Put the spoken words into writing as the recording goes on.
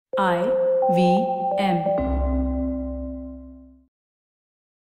IVM.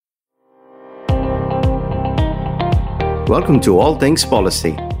 Welcome to All Things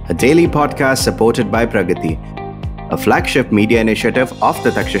Policy, a daily podcast supported by Pragati, a flagship media initiative of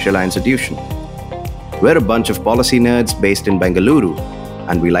the Takshashila Institution. We're a bunch of policy nerds based in Bengaluru,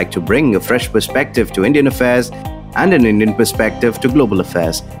 and we like to bring a fresh perspective to Indian affairs and an Indian perspective to global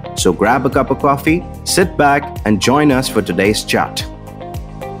affairs. So grab a cup of coffee, sit back, and join us for today's chat.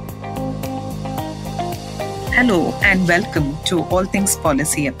 Hello and welcome to All Things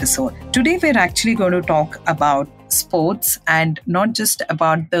Policy episode. Today we're actually going to talk about sports, and not just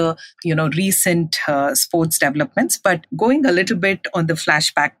about the recent sports developments, but going a little bit on the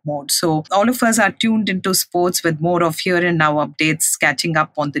flashback mode. So all of us are tuned into sports with more of here and now updates, catching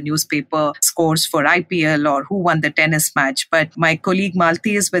up on the newspaper scores for IPL or who won the tennis match. But my colleague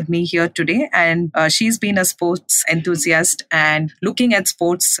Malti is with me here today, and she's been a sports enthusiast and looking at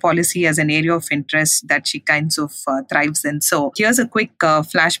sports policy as an area of interest that she kinds of thrives in. So here's a quick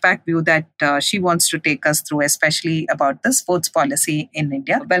flashback view that she wants to take us through, especially about the sports policy in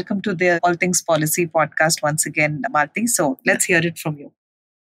India. Welcome to the All Things Policy podcast once again, Malti. So let's hear it from you.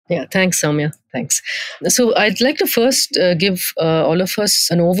 Yeah, thanks, Soumya. Thanks. So I'd like to first give all of us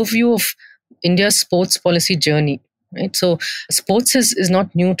an overview of India's sports policy journey. Right, so sports is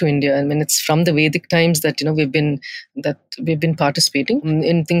not new to India. I mean, it's from the Vedic times that we've been participating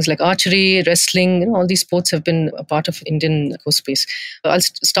in things like archery, wrestling. All these sports have been a part of Indian ecospace. I'll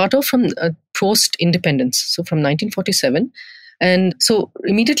start off from post-independence, so from 1947, and so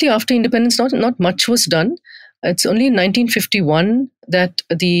immediately after independence, not much was done. It's only in 1951 that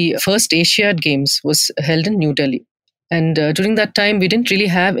the first Asiad Games was held in New Delhi. And during that time, we didn't really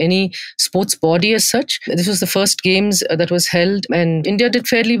have any sports body as such. This was the first games that was held, and India did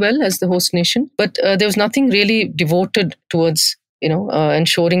fairly well as the host nation. But there was nothing really devoted towards,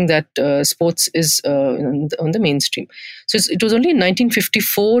 ensuring that sports is on the mainstream. So it was only in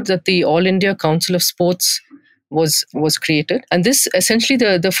 1954 that the All India Council of Sports was created, and this essentially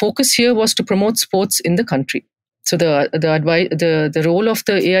the focus here was to promote sports in the country. So the role of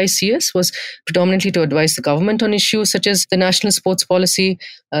the AICS was predominantly to advise the government on issues such as the national sports policy,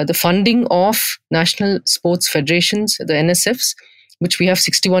 the funding of national sports federations, the NSFs, which we have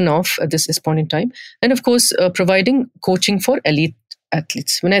 61 of at this point in time, and of course providing coaching for elite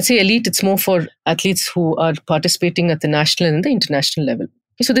athletes. When I say elite, it's more for athletes who are participating at the national and the international level.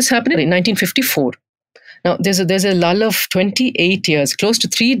 So this happened in 1954. Now, there's a lull of 28 years, close to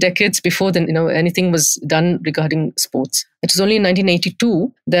 3 decades before anything was done regarding sports. It was only in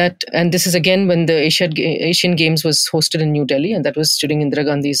 1982 that, and this is again when the Asian Games was hosted in New Delhi, and that was during Indira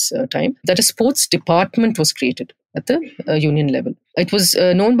Gandhi's time, that a sports department was created at the union level. It was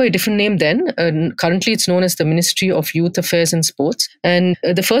known by a different name then. Currently, it's known as the Ministry of Youth Affairs and Sports. And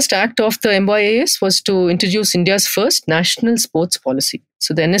the first act of the MYAS was to introduce India's first national sports policy.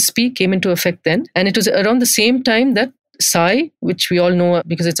 So the NSP came into effect then. And it was around the same time that SAI, which we all know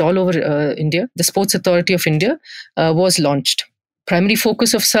because it's all over India, the Sports Authority of India, was launched. Primary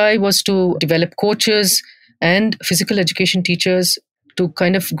focus of SAI was to develop coaches and physical education teachers to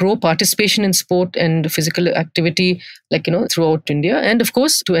kind of grow participation in sport and physical activity, throughout India. And of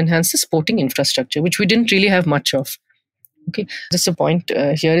course, to enhance the sporting infrastructure, which we didn't really have much of. Okay, just a point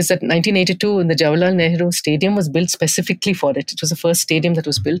here is that 1982 in the Jawaharlal Nehru Stadium was built specifically for it. It was the first stadium that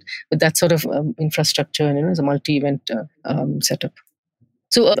was built with that sort of infrastructure, as a multi-event setup.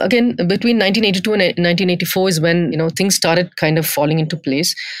 So again, between 1982 and 1984 is when things started kind of falling into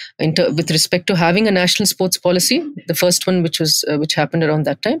place with respect to having a national sports policy. The first one, which happened around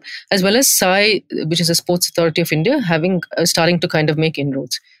that time, as well as SAI, which is a Sports Authority of India, starting to kind of make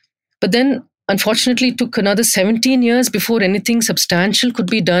inroads. But then, unfortunately, it took another 17 years before anything substantial could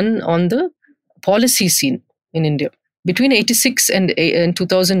be done on the policy scene in India. Between 86 and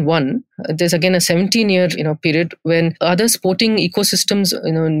 2001, there's again a 17-year period when other sporting ecosystems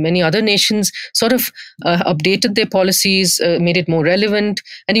in many other nations sort of updated their policies, made it more relevant.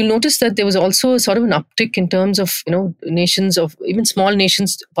 And you'll notice that there was also sort of an uptick in terms of nations, of even small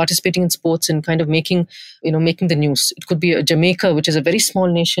nations participating in sports and kind of making the news. It could be Jamaica, which is a very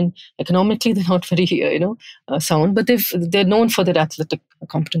small nation. Economically, they're not very sound, but they're known for their athletic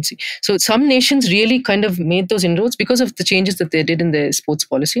competency. So some nations really kind of made those inroads because of the changes that they did in their sports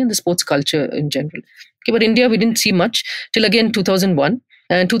policy and the sports culture in general. Okay, but India, we didn't see much till again 2001.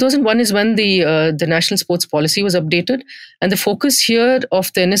 And 2001 is when the national sports policy was updated. And the focus here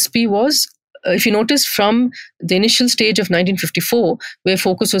of the NSP was, if you notice, from the initial stage of 1954, where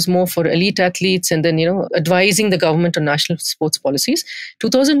focus was more for elite athletes and then, advising the government on national sports policies,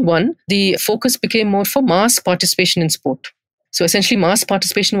 2001, the focus became more for mass participation in sport. So essentially, mass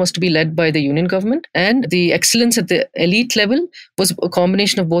participation was to be led by the union government, and the excellence at the elite level was a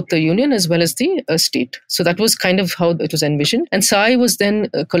combination of both the union as well as the state. So that was kind of how it was envisioned. And SAI was then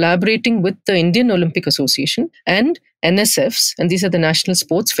collaborating with the Indian Olympic Association and NSFs, and these are the National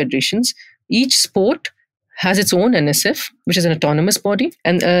Sports Federations. Each sport has its own NSF, which is an autonomous body.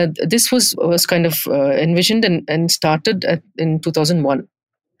 And this was kind of envisioned and started in 2001.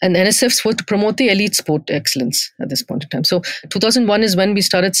 And NSFs were to promote the elite sport excellence at this point in time. So 2001 is when we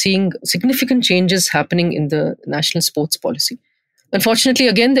started seeing significant changes happening in the national sports policy. Unfortunately,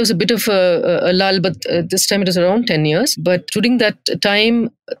 again, there was a bit of a lull, but this time it was around 10 years. But during that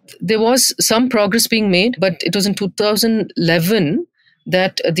time, there was some progress being made. But it was in 2011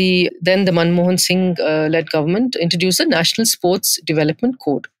 that the Manmohan Singh led government introduced the National Sports Development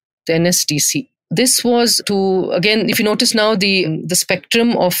Code, the NSDC. This was to, again, if you notice now, the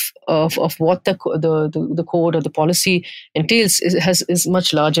spectrum of what the code or the policy entails is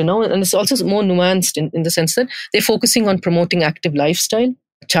much larger now, and it's also more nuanced in the sense that they're focusing on promoting active lifestyle,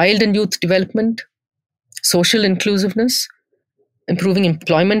 child and youth development, social inclusiveness, improving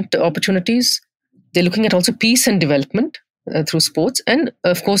employment opportunities. They're looking at also peace and development through sports, and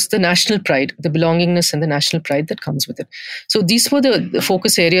of course the national pride, the belongingness and the national pride that comes with it. So these were the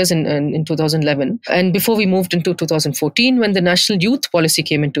focus areas in 2011, and before we moved into 2014 when the national youth policy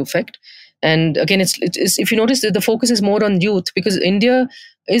came into effect. And again, it's if you notice, the focus is more on youth because India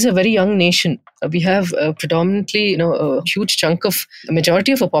is a very young nation. We have predominantly, a huge chunk of the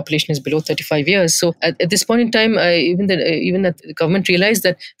majority of our population is below 35 years. So at this point in time, even that the government realized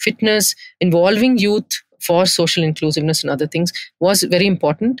that fitness involving youth for social inclusiveness and other things was very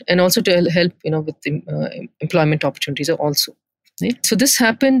important, and also to help with the, employment opportunities also. Right? So this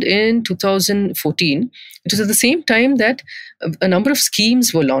happened in 2014. It was at the same time that a number of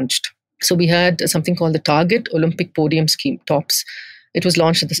schemes were launched. So we had something called the Target Olympic Podium Scheme, TOPS. It was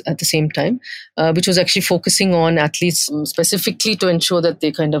launched at the same time, which was actually focusing on athletes specifically to ensure that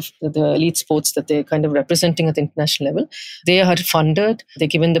they kind of, the elite sports that they're kind of representing at the international level, they are funded, they're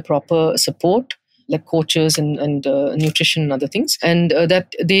given the proper support, like coaches and nutrition and other things. And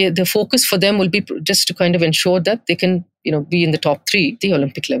that the focus for them will be just to kind of ensure that they can, be in the top 3, the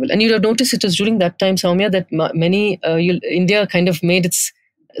Olympic level. And you'll have noticed it was during that time, Soumya, that India kind of made its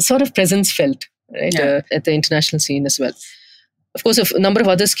sort of presence felt, right, at the international scene as well. Of course, a number of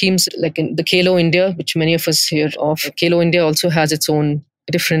other schemes like in the Khelo India, which many of us hear of. Khelo India also has its own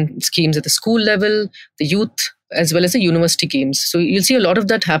different schemes at the school level, the youth, as well as the university games. So you'll see a lot of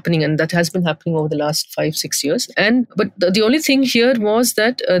that happening, and that has been happening over the last 5-6 years. But the only thing here was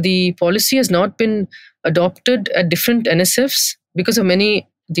that the policy has not been adopted at different NSFs because of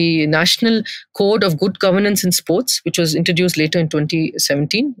the National Code of Good Governance in Sports, which was introduced later in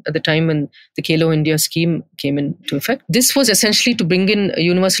 2017, at the time when the Khelo India scheme came into effect. This was essentially to bring in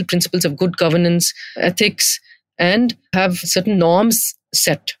universal principles of good governance, ethics, and have certain norms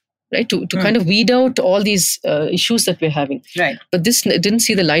set, right, to kind of weed out all these issues that we're having. Right. But this didn't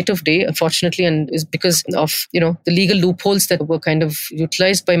see the light of day, unfortunately, and is because of, the legal loopholes that were kind of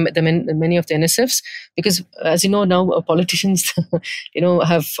utilized by many of the NSFs. Because, as you know, now politicians,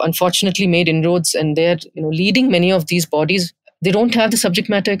 have unfortunately made inroads, and they're, leading many of these bodies. They don't have the subject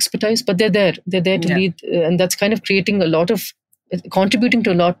matter expertise, but they're there. They're there to lead, and that's kind of contributing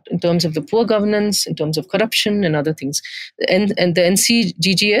to a lot in terms of the poor governance, in terms of corruption and other things. And the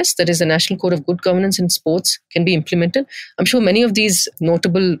NCGGS, that is the National Code of Good Governance in Sports, can be implemented. I'm sure many of these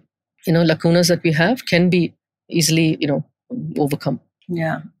notable, lacunas that we have can be easily, overcome.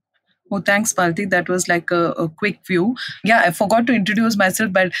 Yeah. Oh, thanks, Bharti. That was like a quick view. Yeah, I forgot to introduce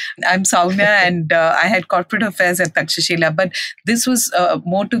myself, but I'm Soumya and I had corporate affairs at Takshashila. But this was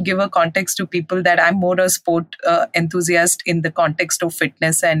more to give a context to people that I'm more a sport enthusiast in the context of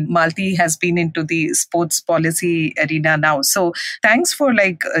fitness, and Malti has been into the sports policy arena now. So thanks for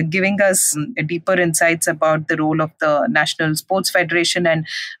giving us deeper insights about the role of the National Sports Federation. And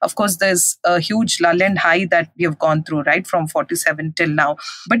of course, there's a huge lull and high that we have gone through, right, from 47 till now.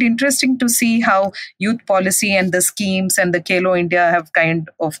 But interesting to see how youth policy and the schemes and the Khelo India have kind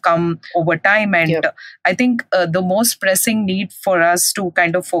of come over time. And I think the most pressing need for us to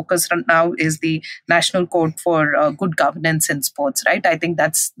kind of focus on now is the National Code for Good Governance in Sports, right? I think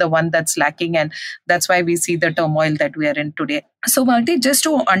that's the one that's lacking, and that's why we see the turmoil that we are in today. So, Malti, just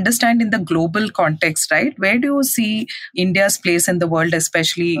to understand in the global context, right, where do you see India's place in the world,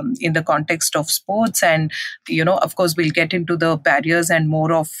 especially in the context of sports? And, of course, we'll get into the barriers and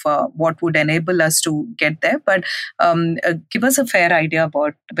more of what would enable us to get there. But give us a fair idea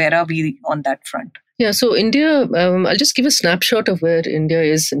about where are we on that front. Yeah, so India, I'll just give a snapshot of where India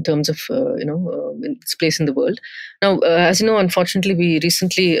is in terms of, its place in the world. Now, as you know, unfortunately, we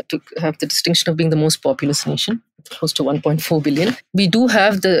recently have the distinction of being the most populous nation, close to 1.4 billion. We do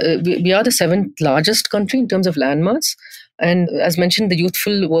have we are the seventh largest country in terms of landmass. And as mentioned, the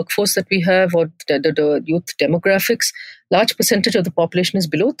youthful workforce that we have, or the youth demographics, large percentage of the population is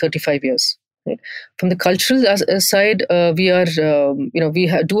below 35 years. Right? From the cultural side, we are,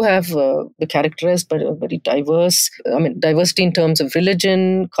 do have the characterized by a very diverse. Diversity in terms of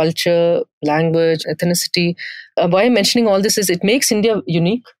religion, culture, language, ethnicity. Why I'm mentioning all this is it makes India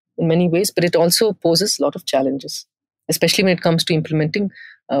unique in many ways, but it also poses a lot of challenges, especially when it comes to implementing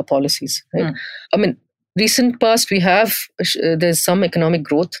policies. Right? Recent past, we have there's some economic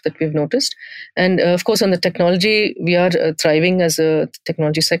growth that we've noticed, and of course on the technology we are thriving as a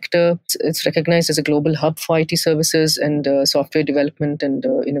technology sector. It's recognized as a global hub for IT services and software development and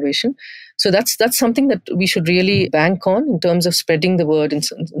innovation. So that's something that we should really bank on in terms of spreading the word, in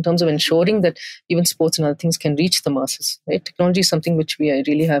terms of ensuring that even sports and other things can reach the masses. Right? Technology is something which we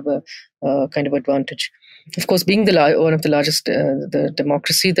really have a kind of advantage. Of course, being one of the largest the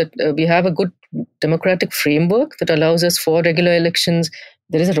democracy, that we have a good democratic framework that allows us for regular elections.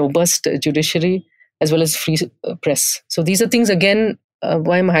 There is a robust judiciary as well as free press. So these are things, again,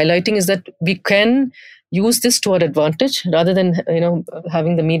 why I'm highlighting is that we can use this to our advantage rather than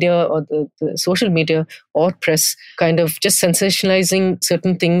having the media or the social media or press kind of just sensationalizing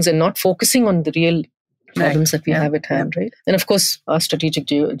certain things and not focusing on the real problems that we have at hand, right? And of course, our strategic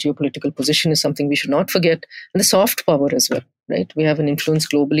geopolitical position is something we should not forget, and the soft power as well, right? We have an influence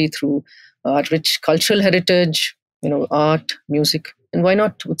globally through our rich cultural heritage, art, music, and why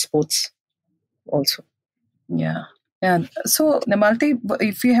not with sports also? Yeah. Yeah. So, Nimalti,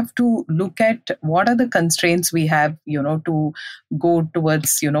 if we have to look at what are the constraints we have, to go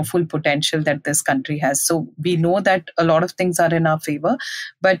towards, full potential that this country has. So we know that a lot of things are in our favor,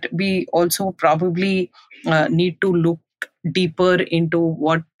 but we also probably need to look deeper into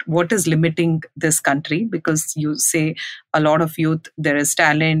what is limiting this country, because you say a lot of youth, there is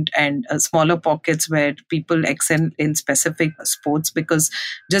talent and smaller pockets where people excel in specific sports because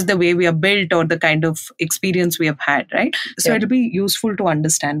just the way we are built or the kind of experience we have had, right? So it'll be useful to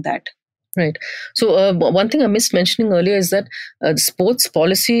understand that. Right. So one thing I missed mentioning earlier is that sports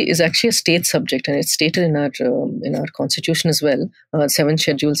policy is actually a state subject, and it's stated in our constitution as well. 7th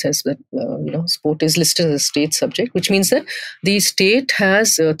schedule says that sport is listed as a state subject, which means that the state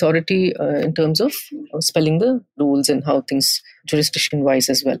has authority in terms of spelling the rules and how things jurisdiction-wise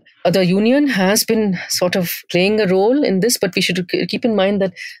as well. The union has been sort of playing a role in this, but we should keep in mind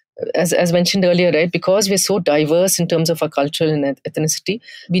that as mentioned earlier, right, because we're so diverse in terms of our culture and ethnicity,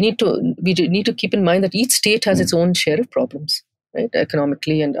 we need to keep in mind that each state has its own share of problems, right,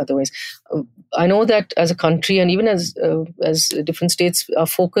 economically and otherwise. I know that as a country and even as different states, our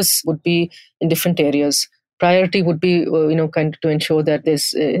focus would be in different areas. Priority would be, kind of to ensure that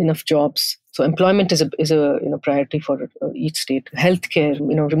there's enough jobs. So employment is a priority for each state. Healthcare,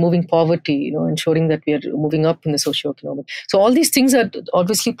 removing poverty, ensuring that we are moving up in the socio-economic. So all these things are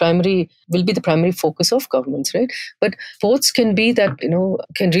obviously will be the primary focus of governments, right? But sports can be that,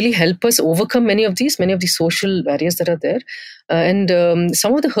 can really help us overcome many of these social barriers that are there. And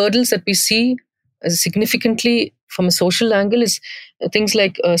some of the hurdles that we see significantly from a social angle is things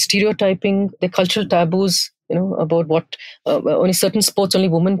like stereotyping, the cultural taboos, about what only certain sports only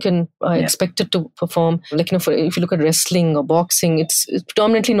women can expected to perform. Like, if you look at wrestling or boxing, it's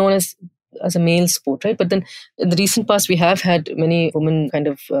predominantly known as a male sport, right? But then in the recent past, we have had many women kind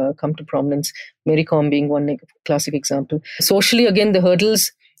of come to prominence, Mary Kom being one classic example. Socially, again, the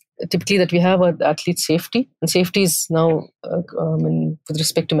hurdles typically that we have are athlete safety. And safety is now, with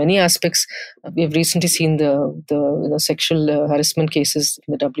respect to many aspects, we have recently seen the sexual harassment cases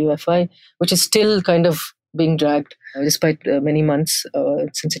in the WFI, which is still kind of being dragged despite many months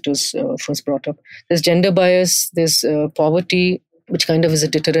since it was first brought up. There's gender bias, there's poverty, which kind of is a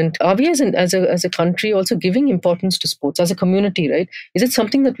deterrent. Are we as a country also giving importance to sports as a community, right? Is it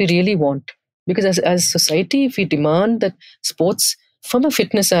something that we really want? Because as society, if we demand that sports from a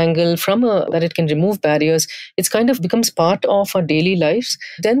fitness angle, that it can remove barriers, it's kind of becomes part of our daily lives,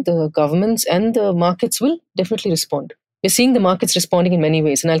 then the governments and the markets will definitely respond. We're seeing the markets responding in many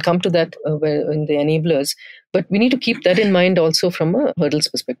ways, and I'll come to that in the enablers. But we need to keep that in mind also from a hurdles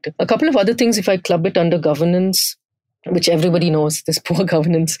perspective. A couple of other things, if I club it under governance, which everybody knows, this poor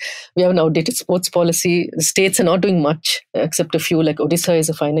governance. We have an outdated sports policy. The states are not doing much, except a few, like Odisha is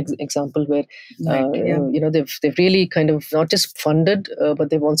a fine example where, they've really kind of not just funded,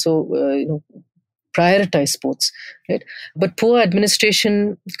 but they've also, prioritized sports, right? But poor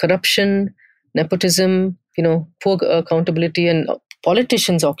administration, corruption, nepotism, poor accountability, and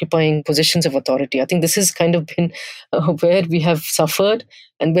politicians occupying positions of authority. I think this has kind of been where we have suffered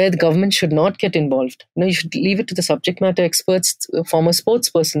and where the government should not get involved. You should leave it to the subject matter experts, former sports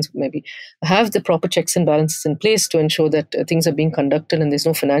persons maybe, have the proper checks and balances in place to ensure that things are being conducted and there's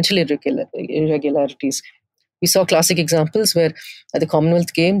no financial irregularities. We saw classic examples where at the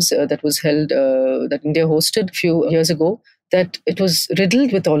Commonwealth Games that was held, that India hosted a few years ago, that it was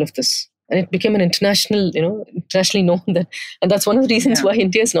riddled with all of this. And it became an internationally known that, and that's one of the reasons why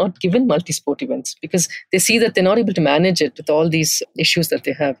India is not given multi-sport events, because they see that they're not able to manage it with all these issues that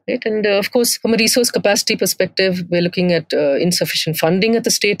they have. Right? And of course, from a resource capacity perspective, we're looking at insufficient funding at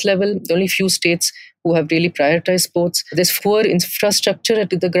the state level. The only few states who have really prioritized sports. There's poor infrastructure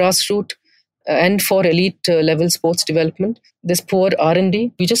at the grassroots and for elite level sports development. There's poor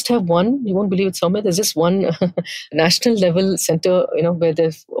R&D. We just have one, you won't believe it, Soumya, there's just one national level center, where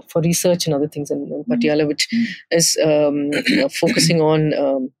there's for research and other things in Patiala, which is focusing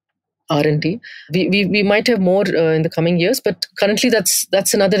on R&D. We might have more in the coming years, but currently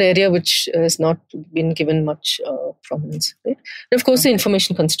that's another area which has not been given much prominence. Right? And of course, the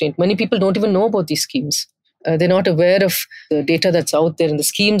information constraint. Many people don't even know about these schemes. They're not aware of the data that's out there and the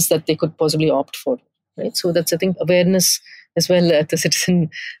schemes that they could possibly opt for. Right? So that's, I think, awareness as well at the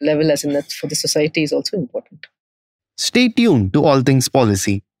citizen level as in that for the society is also important. Stay tuned to All Things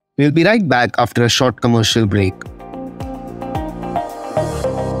Policy. We'll be right back after a short commercial break.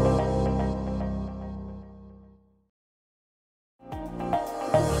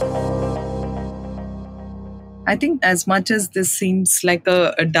 I think as much as this seems like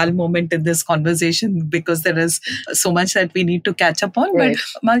a dull moment in this conversation because there is so much that we need to catch up on, right.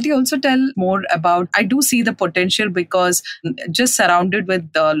 But Malti, also tell more about, I do see the potential because just surrounded with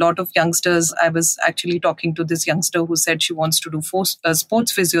a lot of youngsters. I was actually talking to this youngster who said she wants to do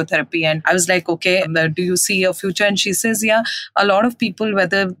sports physiotherapy, and I was like, okay, do you see a future? And she says, yeah, a lot of people,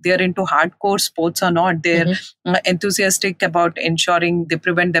 whether they're into hardcore sports or not, they're enthusiastic about ensuring they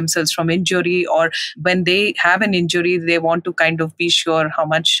prevent themselves from injury, or when they have an injury, they want to kind of be sure how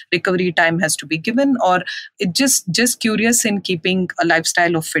much recovery time has to be given, or it just curious in keeping a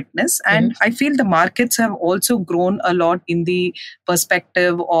lifestyle of fitness. And I feel the markets have also grown a lot in the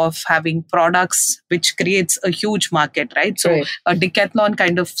perspective of having products, which creates a huge market, right? So a decathlon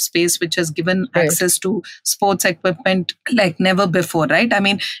kind of space, which has given access to sports equipment like never before, right? I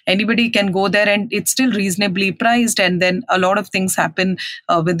mean, anybody can go there and it's still reasonably priced, and then a lot of things happen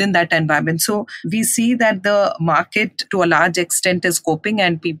within that environment. So we see that the market to a large extent is coping,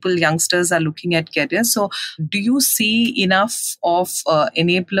 and youngsters are looking at careers. So do you see enough of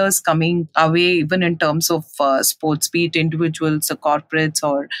enablers coming away, even in terms of sports, be it individuals or corporates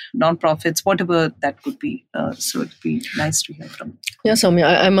or non-profits, whatever that could be? So it'd be nice to hear from. Yeah,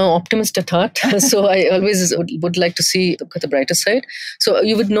 Soumya, I'm an optimist at heart. So I always would like to see the brighter side. So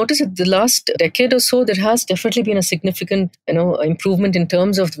you would notice that the last decade or so, there has definitely been a significant improvement in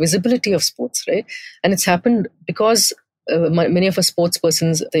terms of visibility of sports, right? And it's happened because many of us sports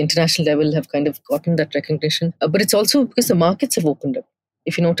persons at the international level have kind of gotten that recognition. But it's also because the markets have opened up.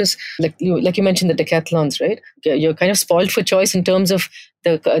 If you notice, like you mentioned, the decathlons, right? You're kind of spoiled for choice in terms of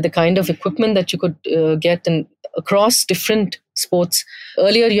the kind of equipment that you could get and across different sports.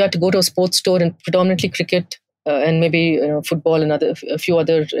 Earlier, you had to go to a sports store, and predominantly cricket and maybe football and a few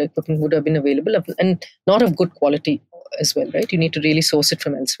other equipment would have been available, and not of good quality as well, right? You need to really source it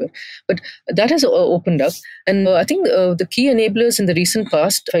from elsewhere. But that has opened up. And I think the key enablers in the recent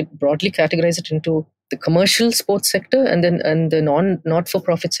past, I broadly categorize it into the commercial sports sector and the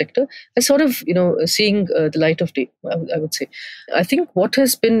not-for-profit sector, is sort of seeing the light of day, I would say. I think what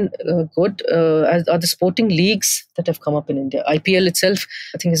has been good are the sporting leagues that have come up in India. IPL itself,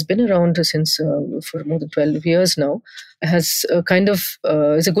 I think, has been around since for more than 12 years now. Has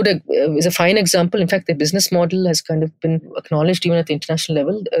is a fine example. In fact, their business model has kind of been acknowledged even at the international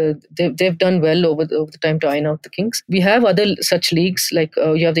level. They've done well over the time to iron out the kinks. We have other such leagues, like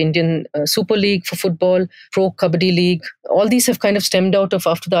you have the Indian Super League for football, Pro Kabaddi League. All these have kind of stemmed out of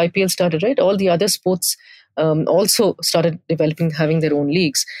after the IPL started, right? All the other sports also started developing, having their own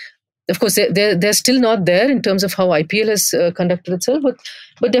leagues. Of course, they're still not there in terms of how IPL has conducted itself,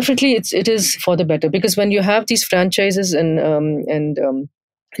 but definitely it is for the better, because when you have these franchises and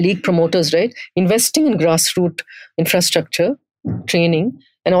league promoters, right, investing in grassroots infrastructure, training,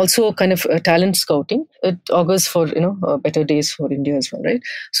 and also kind of talent scouting, it augurs for better days for India as well, right?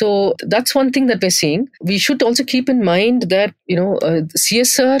 So that's one thing that we're seeing. We should also keep in mind that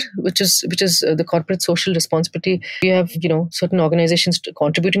CSR, which is the corporate social responsibility, we have certain organizations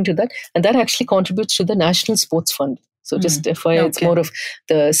contributing to that, and that actually contributes to the National Sports Fund. So just FYI, it's more of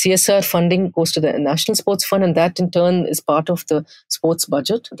the CSR funding goes to the National Sports Fund, and that in turn is part of the sports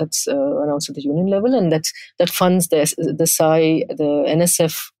budget that's announced at the union level, and that funds the SAI, the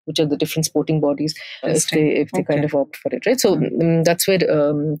NSF, which are the different sporting bodies, if they kind of opt for it, right? So that's where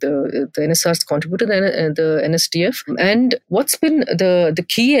the NSRs contributed, the NSDF. And what's been the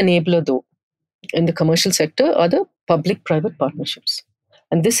key enabler, though, in the commercial sector are the public-private partnerships.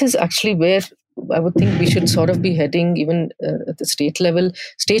 And this is actually where I would think we should sort of be heading even at the state level.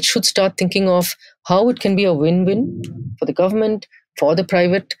 States should start thinking of how it can be a win-win for the government, for the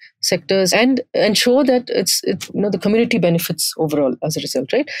private sectors, and ensure that it's the community benefits overall as a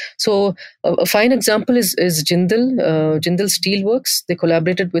result, right? So a fine example is Jindal Steelworks. They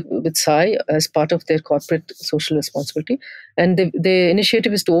collaborated with SAI as part of their corporate social responsibility, and the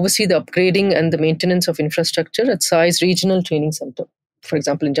initiative is to oversee the upgrading and the maintenance of infrastructure at SAI's regional training center, for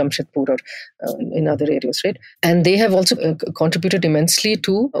example, in Jamshedpur or in other areas, right? And they have also contributed immensely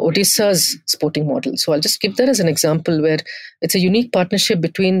to Odisha's sporting model. So I'll just give that as an example where it's a unique partnership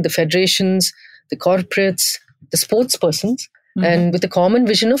between the federations, the corporates, the sports persons, and with a common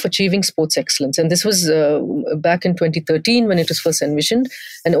vision of achieving sports excellence. And this was back in 2013 when it was first envisioned.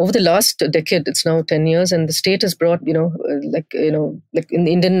 And over the last decade, it's now 10 years, and the state has brought, like in the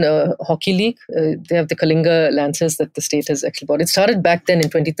Indian Hockey League, they have the Kalinga Lancers that the state has actually brought. It started back then in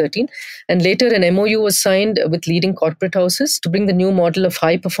 2013. And later an MOU was signed with leading corporate houses to bring the new model of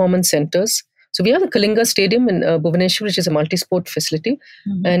high performance centers. So we have the Kalinga Stadium in Bhubaneswar, which is a multi-sport facility.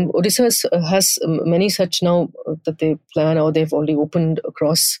 And Odisha has many such now that they plan or they've already opened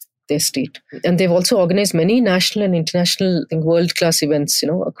across their state. And they've also organized many national and international world-class events,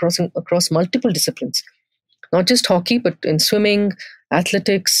 across multiple disciplines. Not just hockey, but in swimming,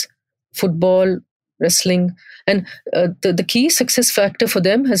 athletics, football, wrestling. And the key success factor for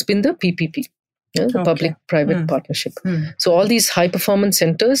them has been the PPP. The public-private partnership. So all these high-performance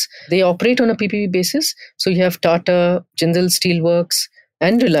centers, they operate on a PPP basis. So you have Tata, Jindal Steelworks,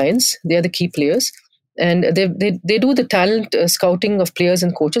 and Reliance. They are the key players. And they do the talent scouting of players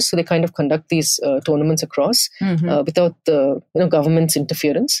and coaches. So they kind of conduct these tournaments across without the government's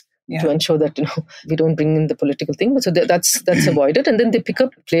interference to ensure that we don't bring in the political thing. So that's avoided. And then they pick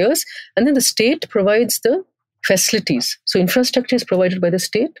up players. And then the state provides the facilities. So infrastructure is provided by the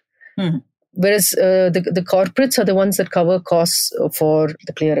state. Whereas the corporates are the ones that cover costs for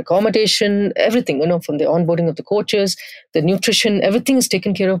the player accommodation, everything, from the onboarding of the coaches, the nutrition, everything is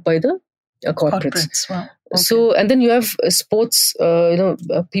taken care of by the corporates. Wow. So, and then you have sports,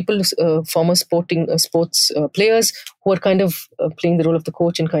 people, former sports players who are kind of playing the role of the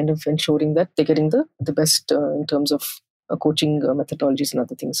coach and kind of ensuring that they're getting the best in terms of coaching methodologies and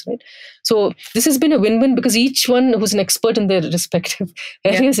other things, right? So this has been a win-win because each one who's an expert in their respective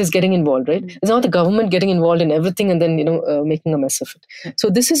areas is getting involved, right? It's not the government getting involved in everything and then, making a mess of it. So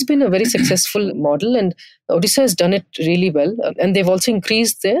this has been a very successful model, and Odisha has done it really well. And they've also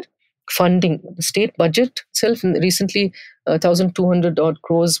increased their funding. The state budget itself recently, 1,200 odd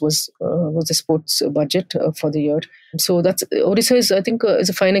crores was the sports budget for the year. So that's Odisha is, I think, is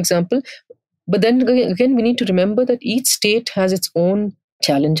a fine example. But then again, we need to remember that each state has its own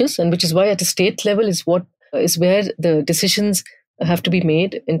challenges, and which is why at a state level is where the decisions have to be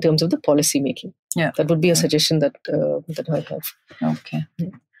made in terms of the policy making. Yeah, that would be a suggestion that I have. Okay.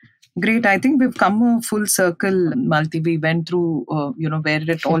 Great. I think we've come a full circle, Malti. We went through, where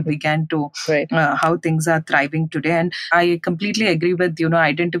it all began to how things are thriving today. And I completely agree with,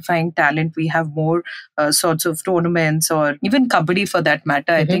 identifying talent. We have more sorts of tournaments or even kabaddi for that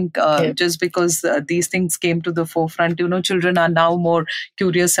matter. I think just because these things came to the forefront, children are now more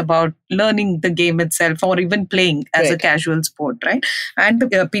curious about learning the game itself or even playing as a casual sport, right? And the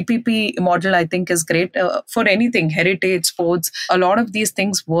PPP model, I think, is great for anything, heritage, sports. A lot of these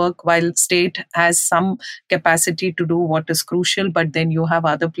things work while state has some capacity to do what is crucial, but then you have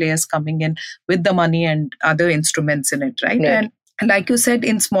other players coming in with the money and other instruments in it, right? And like you said,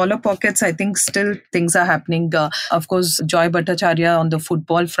 in smaller pockets, I think still things are happening. Of course, Joy Bhattacharya on the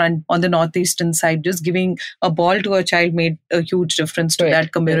football front, on the northeastern side, just giving a ball to a child made a huge difference to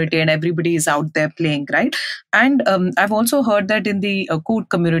that community, and everybody is out there playing, right? And I've also heard that in the Coorg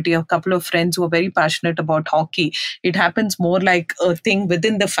community, a couple of friends who are very passionate about hockey, it happens more like a thing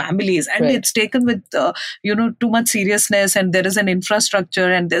within the families, and it's taken with, too much seriousness, and there is an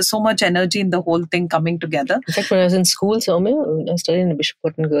infrastructure, and there's so much energy in the whole thing coming together. In fact, when I was in school, Soumya, I studied in a Bishop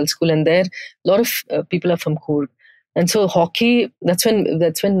Cotton Girls' School, and there a lot of people are from Coorg. And so hockey, that's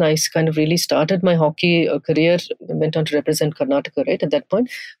when I kind of really started my hockey career, went on to represent Karnataka, right? At that point,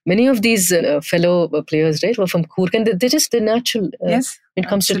 many of these fellow players, right, were from Coorg, and they're natural. Yes. When it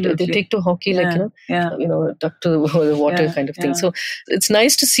comes to, they take to hockey like, duck to the water kind of thing. So it's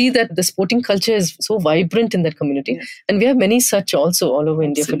nice to see that the sporting culture is so vibrant in that community. Yes. And we have many such also all over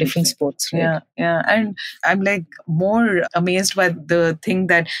India for different sports. Right? Yeah. And I'm like more amazed by the thing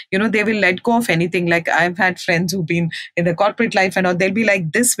that, they will let go of anything. Like I've had friends who've been in the corporate life and all, they'll be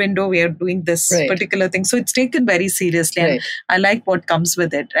like, this window, we are doing this particular thing. So it's taken very seriously. And I like what comes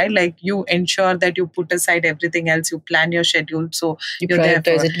with it, right? Like you ensure that you put aside everything else, you plan your schedule. So you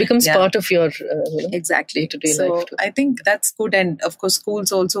prioritize. It becomes part of your exactly day-to-day so life too. I think that's good. And of course,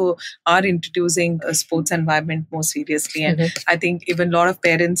 schools also are introducing a sports environment more seriously. And I think even a lot of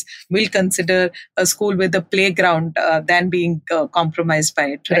parents will consider a school with a playground than being compromised by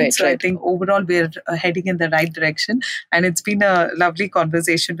it. Right? I think overall we're heading in the right direction. And it's been a lovely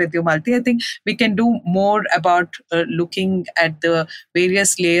conversation with you, Malti. I think we can do more about looking at the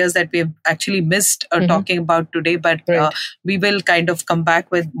various layers that we've actually missed talking about today. But we will kind of come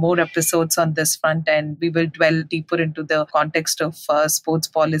back with more episodes on this front, and we will dwell deeper into the context of sports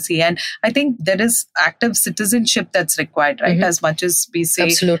policy. And I think there is active citizenship that's required, right? As much as we say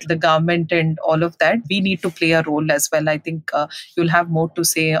the government and all of that, we need to play a role as well. I think you'll have more to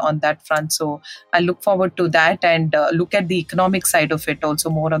say on that front. So I look forward to that and look at the economic side of it also,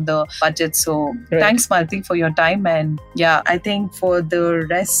 more on the budget. So thanks, Malti, for your time. And I think for the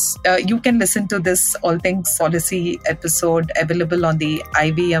rest, you can listen to this All Things Policy episode available on the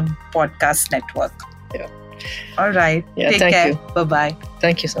IVM Podcast Network. Yeah. All right. Take care. You. Bye-bye.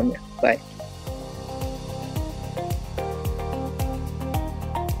 Thank you, Soumya. Bye.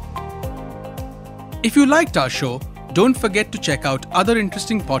 If you liked our show, don't forget to check out other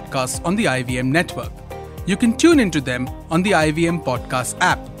interesting podcasts on the IVM network. You can tune into them on the IVM Podcast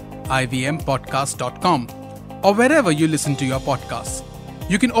app, ivmpodcast.com, or wherever you listen to your podcasts.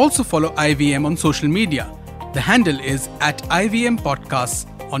 You can also follow IVM on social media. The handle is @IVM Podcasts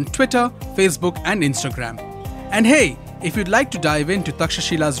on Twitter, Facebook, and Instagram. And hey, if you'd like to dive into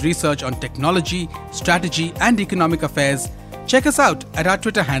Takshashila's research on technology, strategy, and economic affairs, check us out at our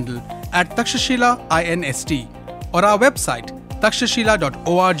Twitter handle @TakshashilaINST or our website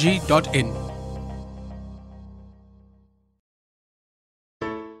takshashila.org.in.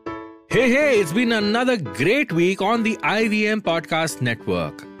 Hey, it's been another great week on the IVM Podcast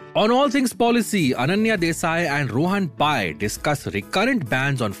Network. On All Things Policy, Ananya Desai and Rohan Pai discuss recurrent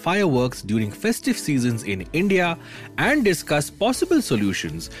bans on fireworks during festive seasons in India and discuss possible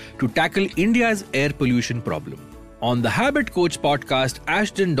solutions to tackle India's air pollution problem. On the Habit Coach podcast,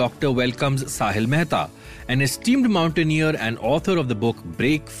 Ashton Doctor welcomes Sahil Mehta, an esteemed mountaineer and author of the book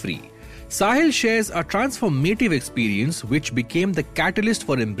Break Free. Sahil shares a transformative experience which became the catalyst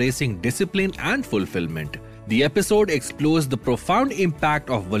for embracing discipline and fulfillment. The episode explores the profound impact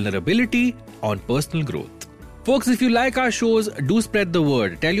of vulnerability on personal growth. Folks, if you like our shows, do spread the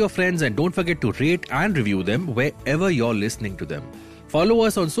word. Tell your friends and don't forget to rate and review them wherever you're listening to them. Follow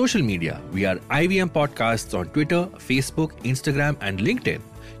us on social media. We are IVM Podcasts on Twitter, Facebook, Instagram, and LinkedIn.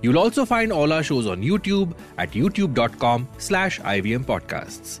 You'll also find all our shows on YouTube at youtube.com/IVM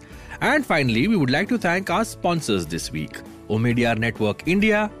Podcasts. And finally, we would like to thank our sponsors this week: Omidyar Network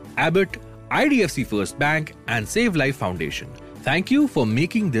India, Abbott, IDFC First Bank, and Save Life Foundation. Thank you for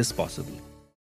making this possible.